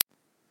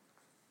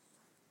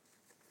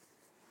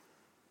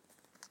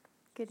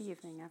Good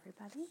evening,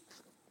 everybody.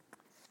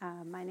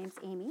 My name's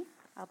Amy.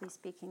 I'll be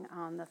speaking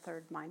on the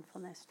third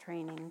mindfulness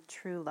training,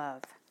 True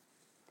Love.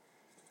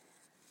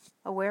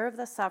 Aware of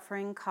the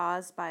suffering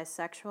caused by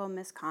sexual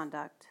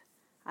misconduct,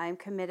 I am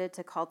committed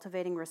to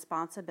cultivating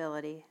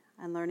responsibility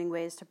and learning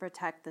ways to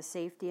protect the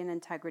safety and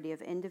integrity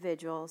of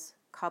individuals,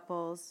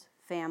 couples,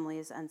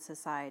 families, and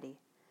society.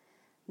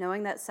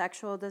 Knowing that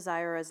sexual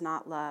desire is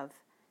not love,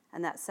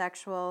 and that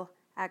sexual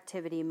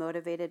activity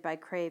motivated by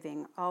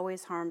craving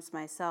always harms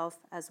myself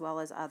as well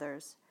as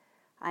others,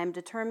 I am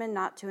determined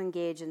not to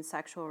engage in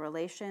sexual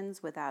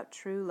relations without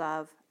true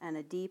love and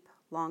a deep,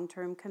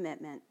 long-term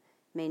commitment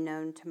made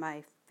known to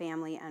my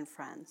family and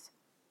friends.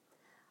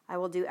 I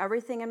will do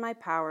everything in my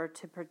power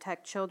to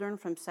protect children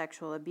from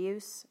sexual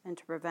abuse and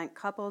to prevent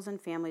couples and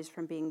families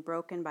from being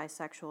broken by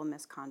sexual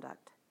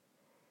misconduct.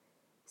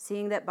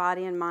 Seeing that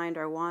body and mind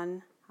are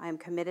one, I am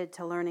committed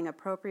to learning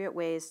appropriate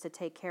ways to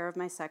take care of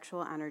my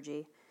sexual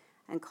energy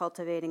and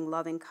cultivating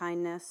loving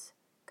kindness,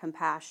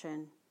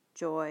 compassion,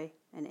 joy,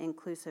 and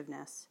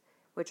inclusiveness,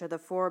 which are the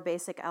four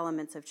basic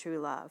elements of true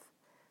love,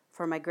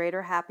 for my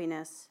greater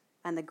happiness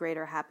and the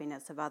greater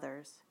happiness of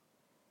others.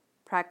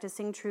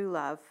 Practicing true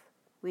love,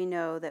 we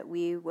know that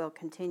we will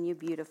continue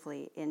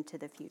beautifully into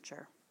the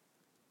future.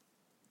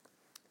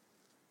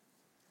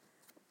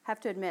 I have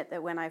to admit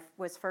that when I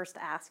was first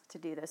asked to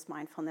do this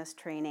mindfulness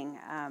training,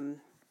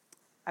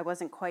 I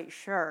wasn't quite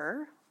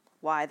sure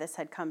why this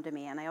had come to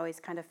me, and I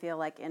always kind of feel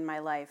like in my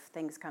life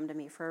things come to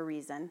me for a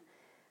reason.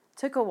 It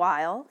took a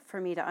while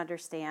for me to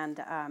understand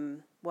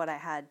what I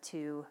had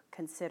to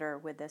consider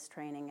with this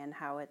training and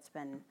how it's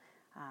been,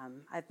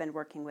 I've been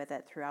working with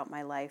it throughout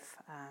my life.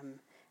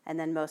 And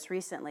then most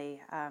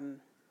recently,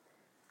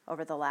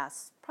 over the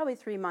last probably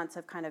 3 months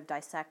of kind of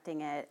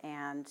dissecting it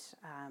and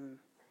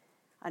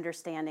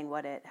understanding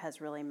what it has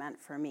really meant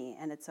for me.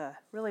 And it's a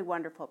really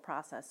wonderful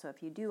process. So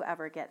if you do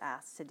ever get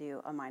asked to do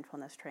a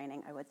mindfulness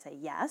training, I would say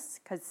yes,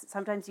 because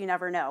sometimes you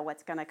never know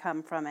what's going to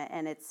come from it.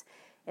 And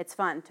it's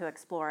fun to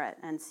explore it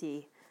and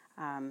see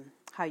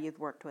how you've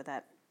worked with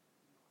it.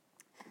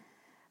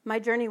 My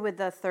journey with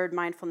the third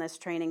mindfulness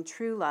training,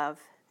 True Love,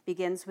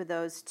 begins with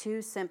those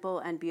two simple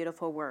and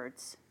beautiful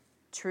words,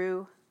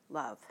 true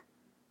love.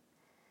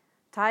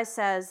 Thay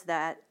says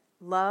that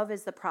love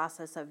is the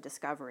process of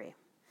discovery.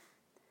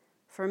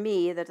 For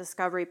me, the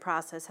discovery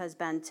process has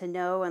been to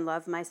know and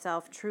love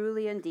myself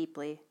truly and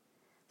deeply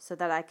so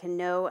that I can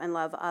know and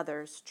love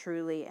others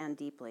truly and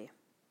deeply.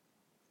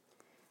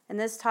 In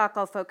this talk,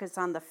 I'll focus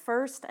on the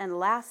first and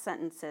last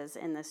sentences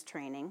in this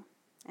training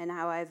and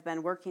how I've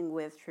been working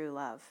with true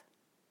love.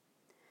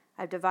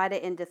 I've divided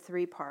it into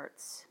 3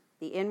 parts: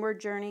 the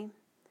inward journey,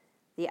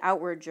 the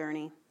outward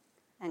journey,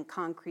 and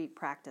concrete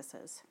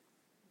practices.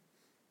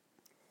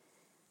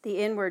 The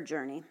inward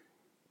journey.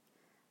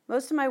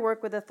 Most of my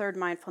work with the third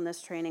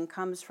mindfulness training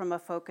comes from a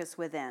focus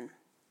within.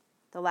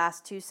 The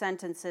last 2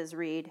 sentences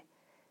read,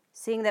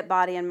 "Seeing that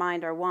body and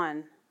mind are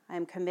one, I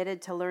am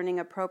committed to learning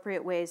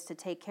appropriate ways to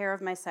take care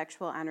of my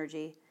sexual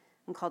energy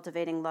and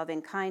cultivating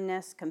loving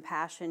kindness,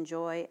 compassion,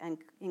 joy, and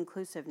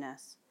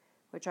inclusiveness,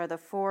 which are the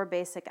 4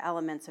 basic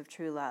elements of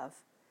true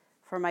love,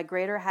 for my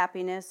greater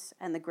happiness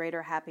and the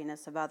greater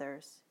happiness of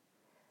others.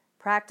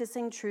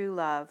 Practicing true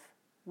love,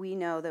 we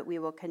know that we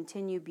will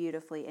continue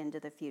beautifully into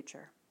the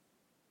future."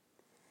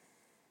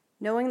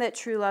 Knowing that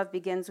true love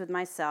begins with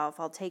myself,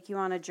 I'll take you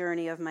on a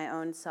journey of my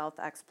own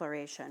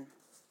self-exploration.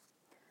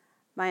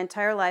 My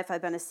entire life,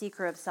 I've been a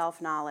seeker of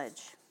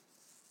self-knowledge,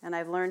 and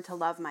I've learned to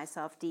love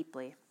myself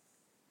deeply.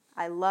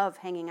 I love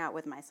hanging out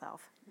with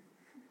myself.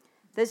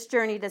 This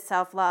journey to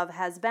self-love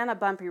has been a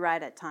bumpy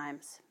ride at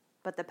times,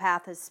 but the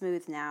path is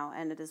smooth now,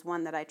 and it is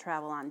one that I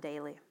travel on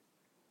daily.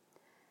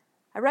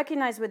 I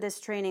recognize with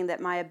this training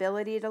that my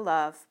ability to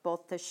love,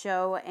 both to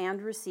show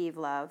and receive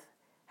love,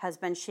 has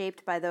been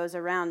shaped by those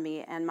around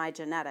me and my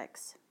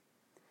genetics.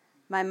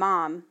 My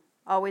mom,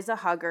 always a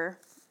hugger,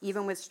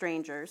 even with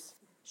strangers,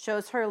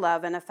 shows her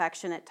love and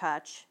affectionate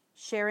touch,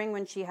 sharing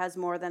when she has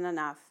more than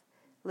enough,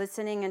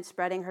 listening and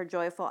spreading her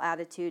joyful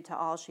attitude to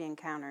all she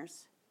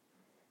encounters.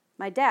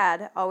 My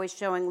dad, always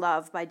showing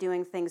love by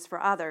doing things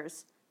for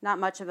others, not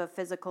much of a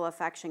physical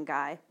affection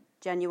guy,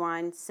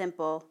 genuine,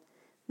 simple,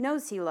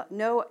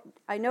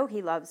 I know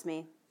he loves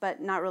me,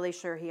 but not really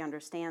sure he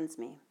understands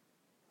me.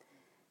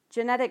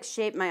 Genetics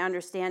shape my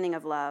understanding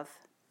of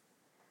love,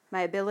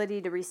 my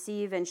ability to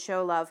receive and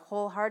show love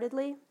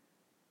wholeheartedly,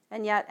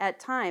 and yet at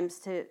times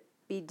the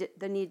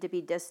need to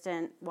be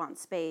distant, want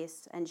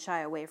space, and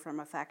shy away from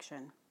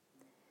affection.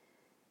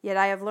 Yet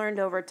I have learned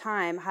over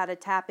time how to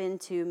tap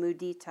into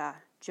mudita,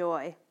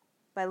 joy,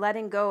 by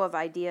letting go of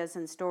ideas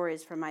and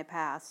stories from my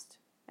past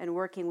and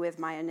working with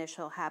my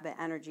initial habit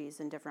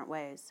energies in different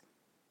ways.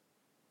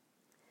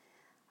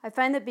 I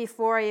find that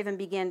before I even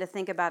begin to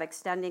think about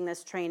extending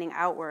this training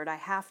outward, I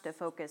have to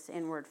focus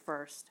inward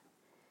first.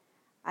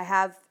 I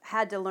have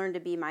had to learn to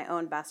be my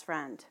own best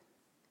friend.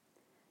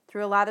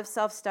 Through a lot of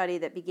self-study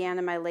that began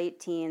in my late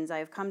teens, I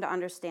have come to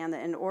understand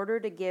that in order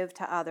to give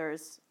to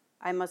others,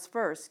 I must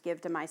first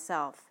give to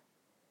myself,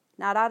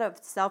 not out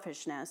of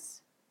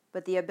selfishness,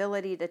 but the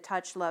ability to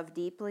touch love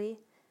deeply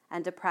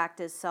and to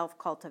practice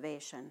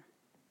self-cultivation.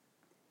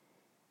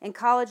 In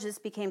college, this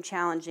became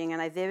challenging,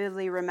 and I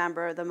vividly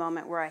remember the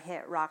moment where I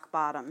hit rock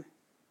bottom,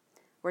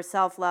 where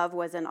self-love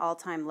was an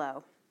all-time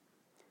low.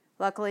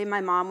 Luckily,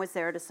 my mom was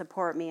there to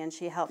support me, and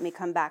she helped me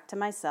come back to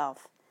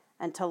myself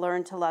and to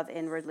learn to love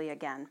inwardly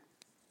again.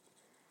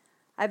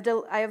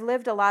 I have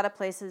lived a lot of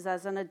places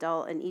as an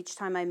adult, and each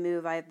time I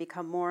move, I have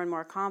become more and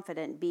more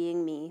confident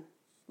being me,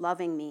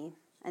 loving me,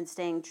 and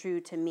staying true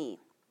to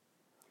me.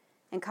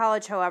 In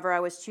college, however,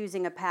 I was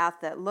choosing a path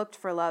that looked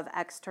for love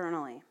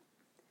externally.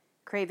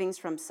 Cravings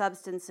from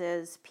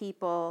substances,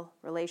 people,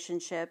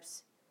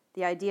 relationships,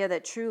 the idea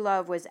that true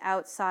love was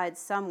outside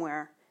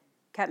somewhere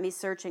kept me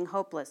searching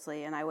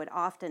hopelessly, and I would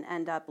often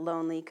end up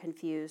lonely,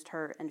 confused,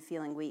 hurt, and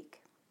feeling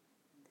weak.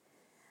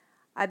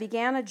 I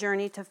began a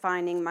journey to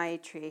finding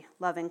Maitri,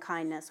 loving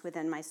kindness,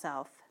 within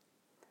myself.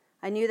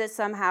 I knew that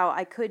somehow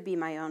I could be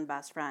my own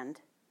best friend.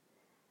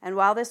 And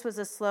while this was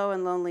a slow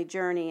and lonely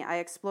journey, I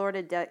explored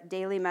a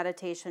daily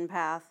meditation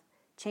path,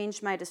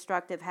 changed my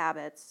destructive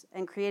habits,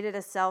 and created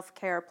a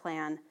self-care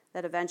plan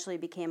that eventually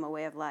became a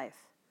way of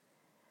life.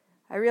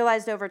 I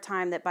realized over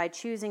time that by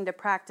choosing to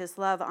practice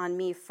love on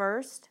me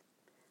first,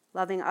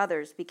 loving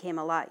others became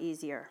a lot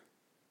easier.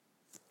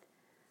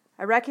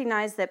 I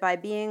recognized that by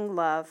being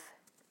love,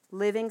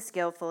 living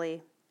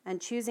skillfully,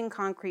 and choosing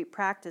concrete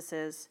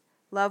practices,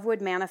 love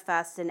would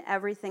manifest in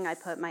everything I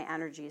put my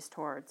energies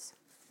towards.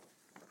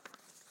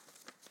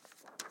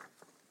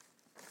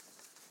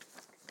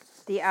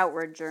 The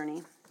outward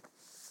journey.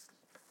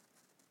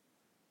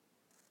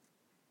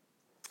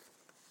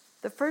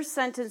 The first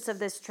sentence of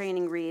this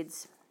training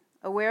reads,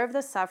 "Aware of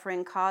the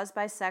suffering caused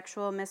by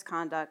sexual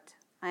misconduct,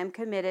 I am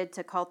committed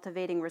to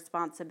cultivating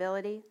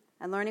responsibility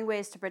and learning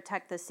ways to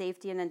protect the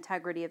safety and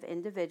integrity of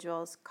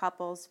individuals,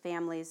 couples,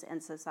 families,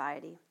 and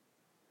society."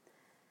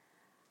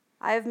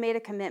 I have made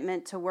a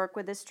commitment to work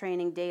with this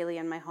training daily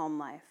in my home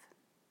life.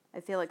 I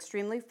feel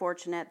extremely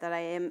fortunate that I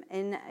am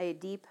in a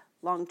deep,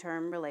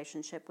 long-term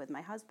relationship with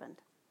my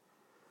husband.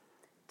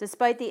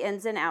 Despite the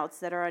ins and outs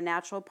that are a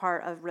natural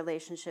part of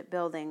relationship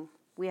building,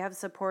 we have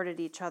supported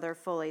each other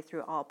fully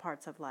through all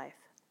parts of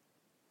life.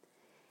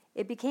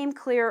 It became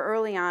clear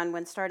early on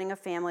when starting a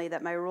family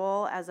that my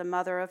role as a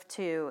mother of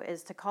two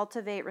is to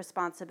cultivate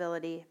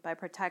responsibility by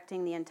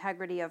protecting the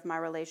integrity of my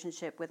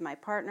relationship with my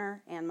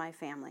partner and my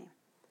family.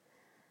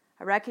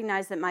 I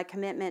recognize that my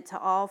commitment to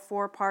all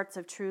four parts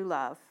of true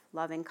love,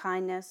 loving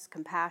kindness,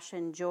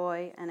 compassion,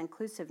 joy, and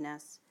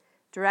inclusiveness,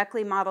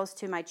 directly models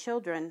to my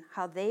children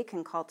how they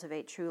can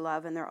cultivate true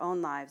love in their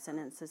own lives and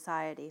in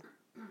society.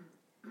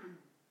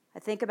 I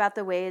think about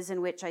the ways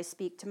in which I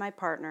speak to my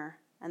partner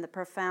and the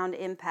profound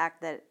impact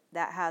that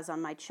has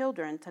on my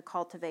children to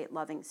cultivate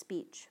loving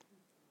speech.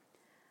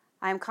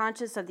 I am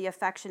conscious of the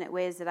affectionate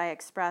ways that I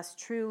express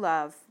true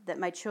love that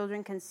my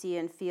children can see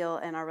and feel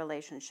in our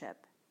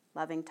relationship: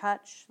 loving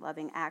touch,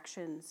 loving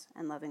actions,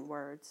 and loving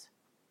words.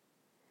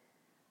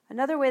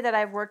 Another way that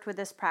I've worked with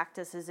this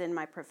practice is in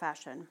my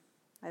profession.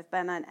 I've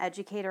been an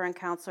educator and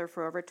counselor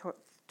for over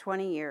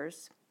 20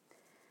 years.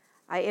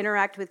 I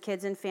interact with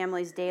kids and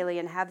families daily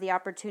and have the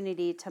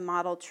opportunity to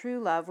model true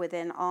love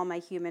within all my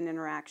human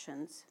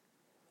interactions.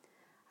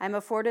 I'm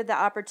afforded the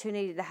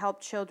opportunity to help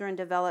children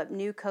develop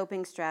new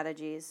coping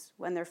strategies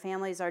when their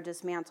families are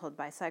dismantled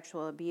by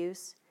sexual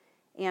abuse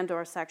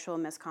and/or sexual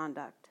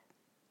misconduct.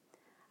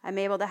 I'm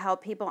able to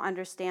help people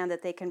understand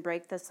that they can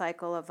break the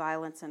cycle of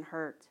violence and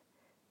hurt,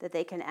 that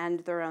they can end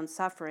their own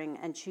suffering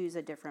and choose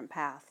a different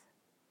path.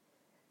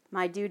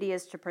 My duty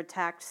is to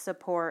protect,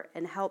 support,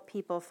 and help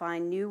people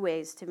find new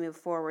ways to move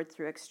forward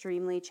through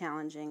extremely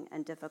challenging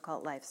and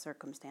difficult life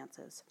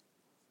circumstances.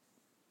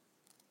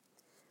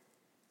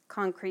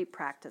 Concrete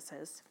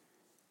practices.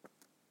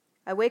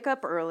 I wake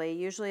up early,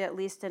 usually at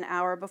least an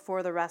hour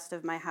before the rest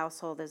of my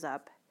household is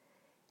up.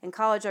 In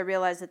college, I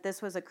realized that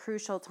this was a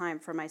crucial time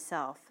for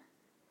myself.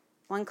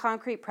 One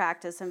concrete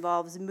practice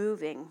involves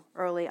moving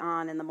early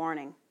on in the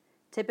morning,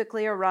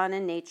 typically a run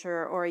in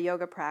nature or a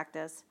yoga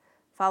practice,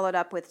 followed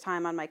up with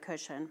time on my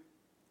cushion,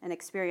 an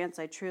experience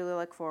I truly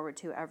look forward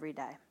to every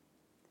day.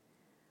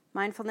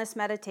 Mindfulness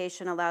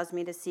meditation allows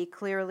me to see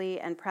clearly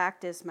and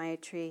practice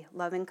Maitri,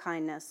 loving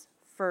kindness,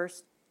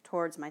 first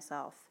towards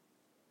myself.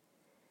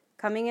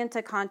 Coming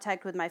into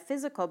contact with my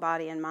physical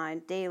body and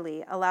mind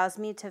daily allows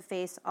me to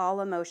face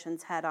all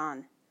emotions head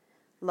on,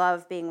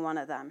 love being one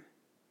of them.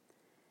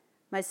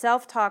 My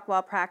self-talk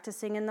while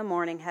practicing in the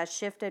morning has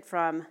shifted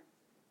from,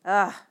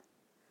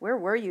 where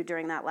were you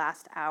during that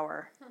last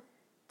hour?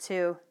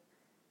 To,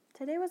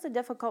 today was a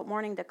difficult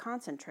morning to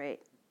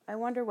concentrate. I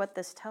wonder what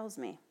this tells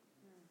me.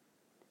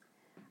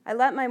 I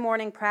let my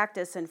morning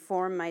practice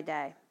inform my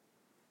day.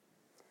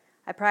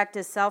 I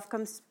practice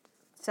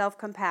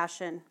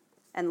self-compassion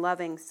and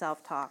loving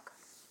self-talk.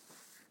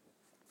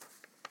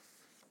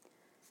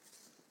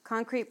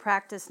 Concrete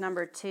practice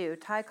number 2,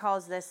 Ty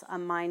calls this a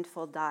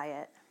mindful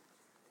diet.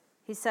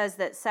 He says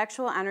that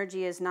sexual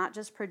energy is not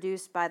just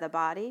produced by the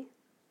body,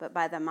 but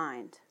by the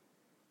mind.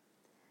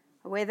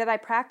 A way that I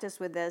practice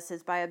with this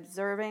is by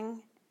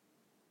observing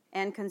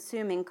and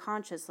consuming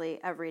consciously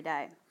every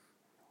day.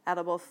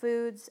 edible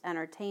foods,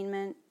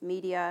 entertainment,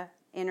 media,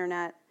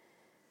 internet,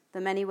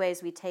 the many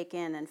ways we take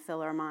in and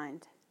fill our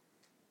mind.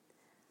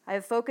 I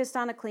have focused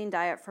on a clean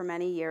diet for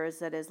many years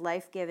that is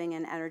life-giving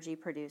and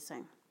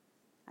energy-producing.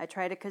 I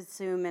try to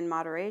consume in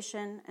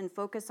moderation and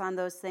focus on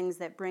those things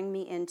that bring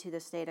me into the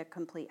state of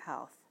complete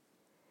health.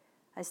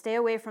 I stay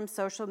away from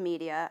social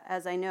media,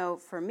 as I know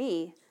for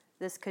me,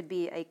 this could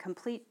be a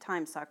complete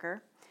time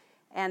sucker,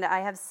 and I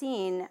have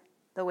seen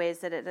the ways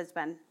that it has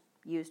been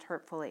used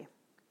hurtfully.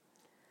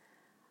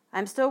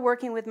 I'm still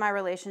working with my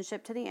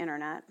relationship to the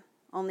internet.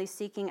 Only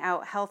seeking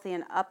out healthy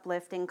and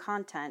uplifting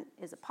content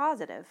is a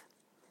positive.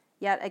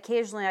 Yet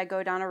occasionally I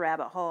go down a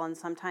rabbit hole and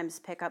sometimes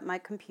pick up my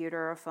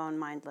computer or phone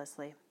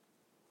mindlessly.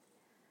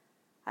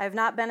 I have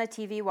not been a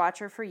TV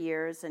watcher for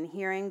years, and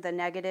hearing the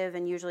negative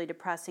and usually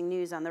depressing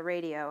news on the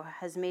radio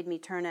has made me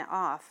turn it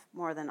off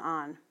more than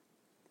on.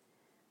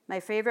 My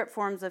favorite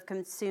forms of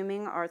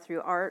consuming are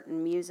through art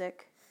and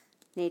music,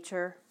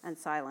 nature, and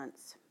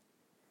silence.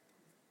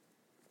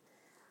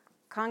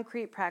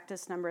 Concrete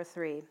practice number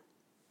 3,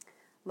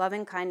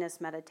 loving kindness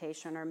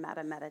meditation or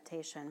metta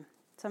meditation.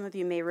 Some of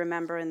you may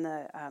remember in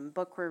the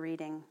book we're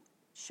reading,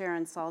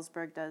 Sharon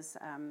Salzberg does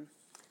a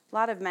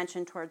lot of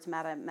mention towards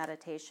metta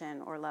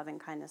meditation or loving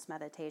kindness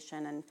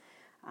meditation.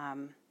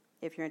 And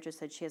if you're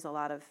interested, she has a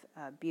lot of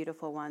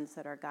beautiful ones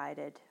that are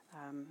guided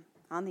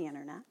on the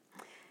internet.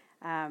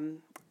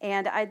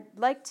 And I'd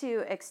like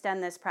to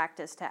extend this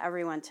practice to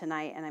everyone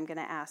tonight, and I'm going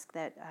to ask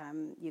that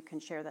you can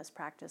share this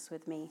practice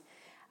with me.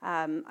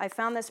 I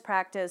found this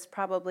practice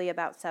probably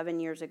about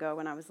 7 years ago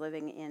when I was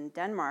living in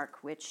Denmark,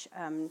 which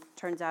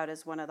turns out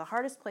is one of the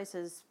hardest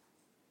places.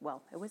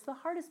 Well, it was the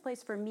hardest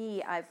place for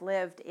me. I've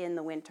lived in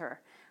the winter.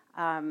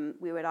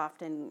 We would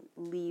often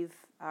leave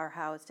our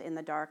house in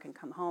the dark and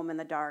come home in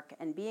the dark,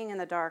 and being in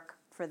the dark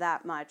for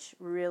that much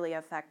really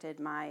affected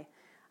my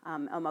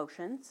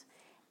emotions.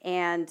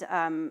 And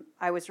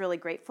I was really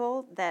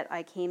grateful that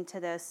I came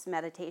to this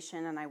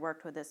meditation, and I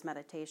worked with this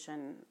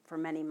meditation for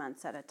many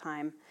months at a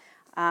time.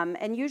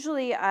 And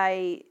usually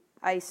I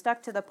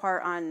stuck to the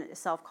part on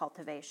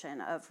self-cultivation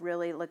of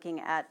really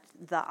looking at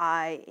the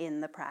I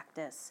in the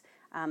practice.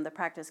 The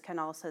practice can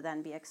also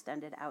then be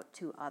extended out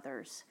to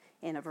others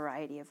in a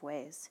variety of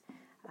ways.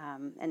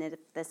 And if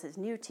this is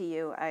new to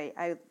you,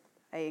 I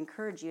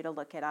encourage you to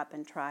look it up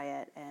and try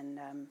it and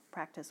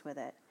practice with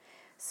it.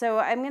 So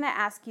I'm going to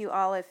ask you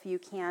all, if you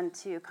can,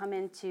 to come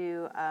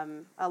into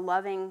a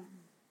loving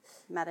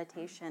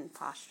meditation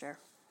posture.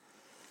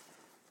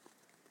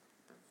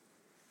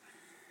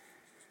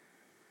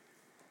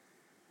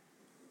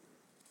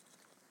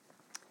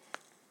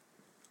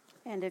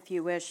 And if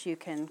you wish, you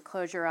can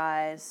close your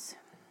eyes,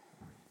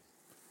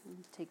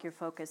 take your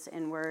focus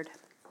inward.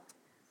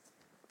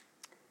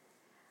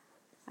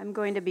 I'm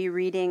going to be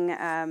reading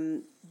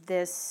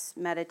this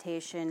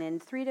meditation in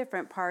 3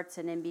 different parts,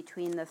 and in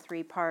between the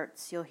 3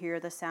 parts, you'll hear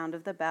the sound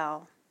of the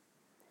bell.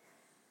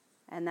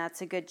 And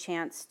that's a good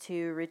chance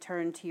to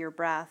return to your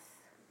breath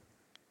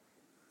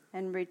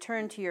and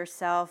return to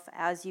yourself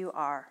as you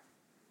are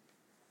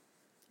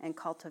and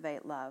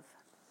cultivate love.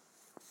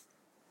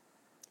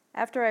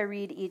 After I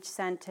read each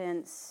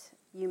sentence,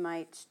 you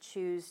might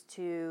choose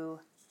to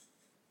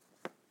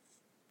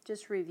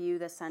just review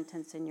the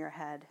sentence in your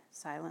head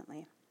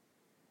silently.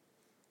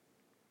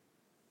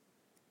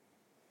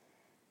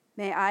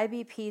 May I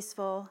be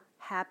peaceful,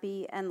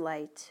 happy, and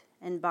light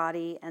in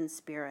body and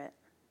spirit.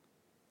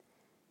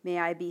 May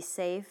I be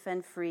safe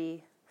and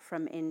free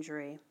from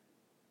injury.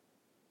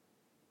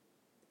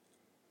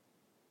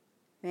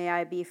 May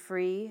I be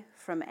free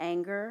from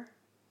anger,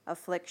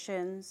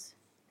 afflictions,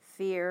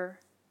 fear,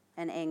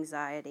 and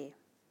anxiety.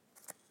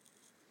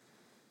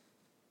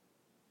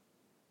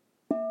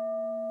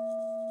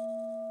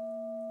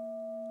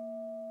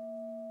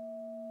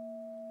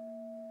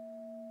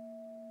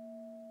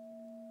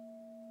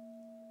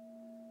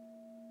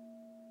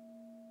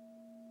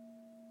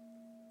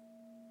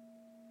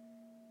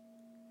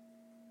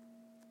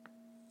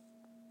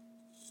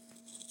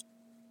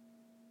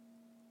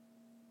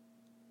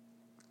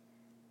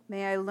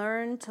 May I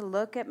learn to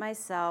look at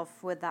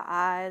myself with the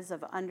eyes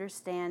of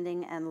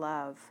understanding and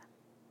love.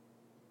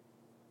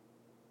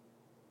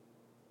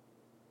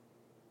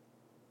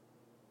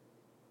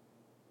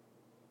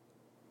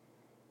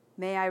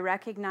 May I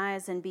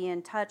recognize and be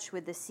in touch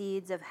with the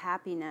seeds of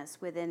happiness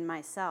within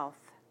myself.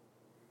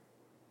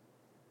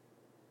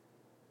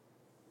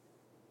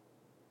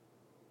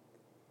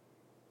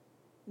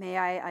 May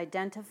I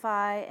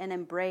identify and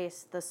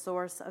embrace the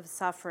source of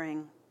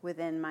suffering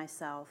within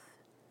myself.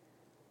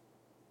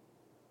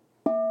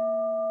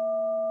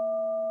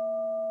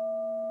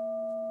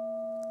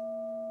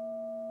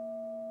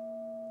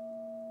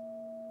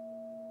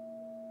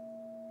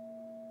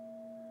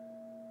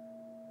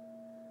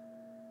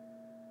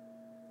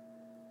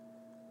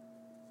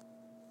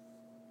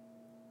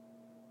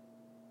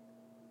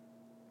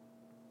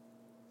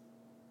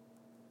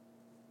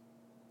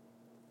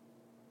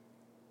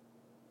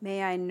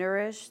 May I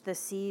nourish the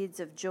seeds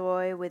of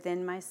joy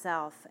within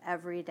myself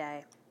every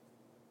day.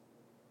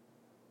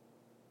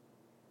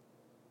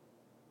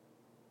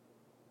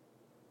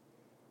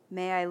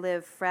 May I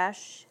live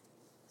fresh,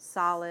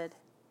 solid,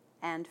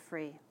 and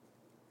free.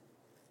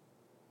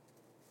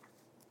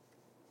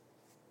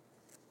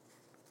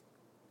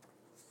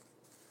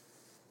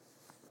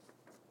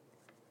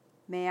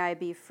 May I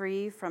be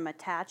free from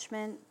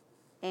attachment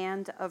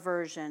and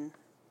aversion,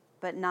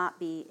 but not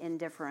be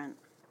indifferent.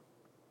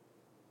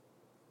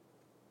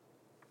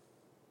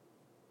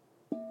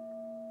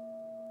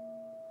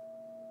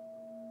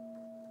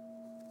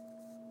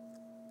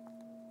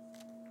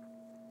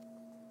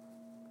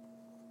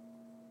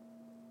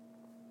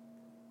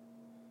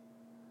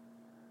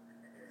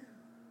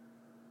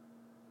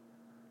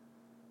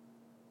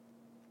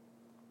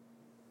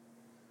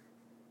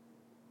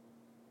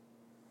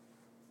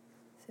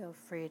 Feel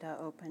free to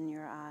open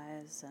your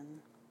eyes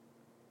and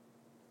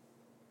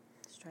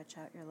stretch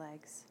out your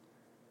legs.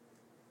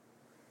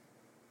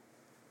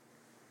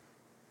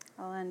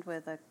 I'll end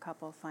with a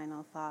couple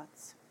final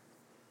thoughts.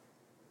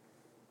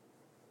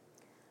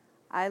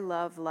 I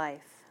love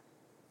life.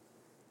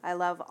 I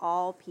love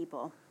all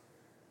people.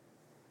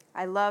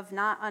 I love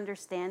not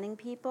understanding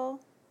people,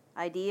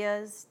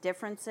 ideas,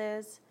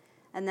 differences,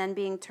 and then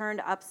being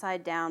turned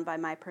upside down by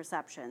my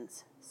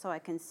perceptions so I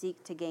can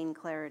seek to gain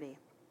clarity.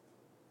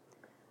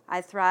 I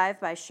thrive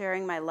by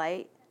sharing my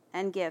light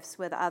and gifts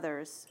with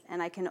others,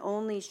 and I can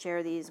only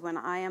share these when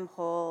I am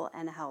whole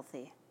and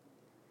healthy.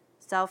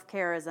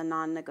 Self-care is a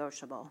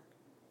non-negotiable.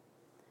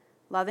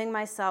 Loving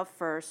myself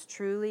first,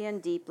 truly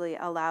and deeply,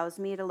 allows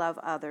me to love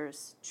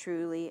others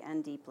truly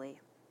and deeply.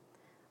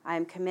 I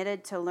am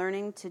committed to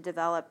learning to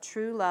develop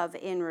true love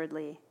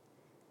inwardly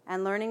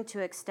and learning to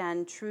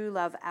extend true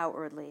love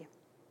outwardly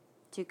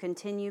to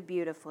continue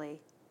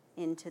beautifully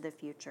into the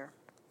future.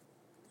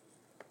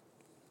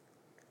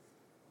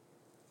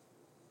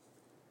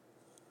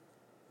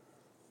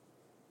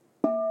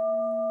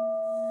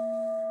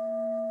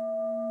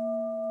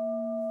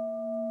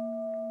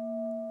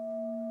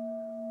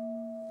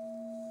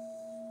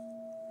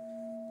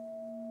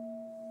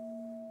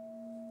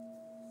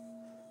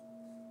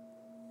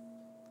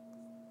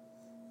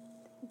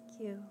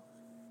 Thank you.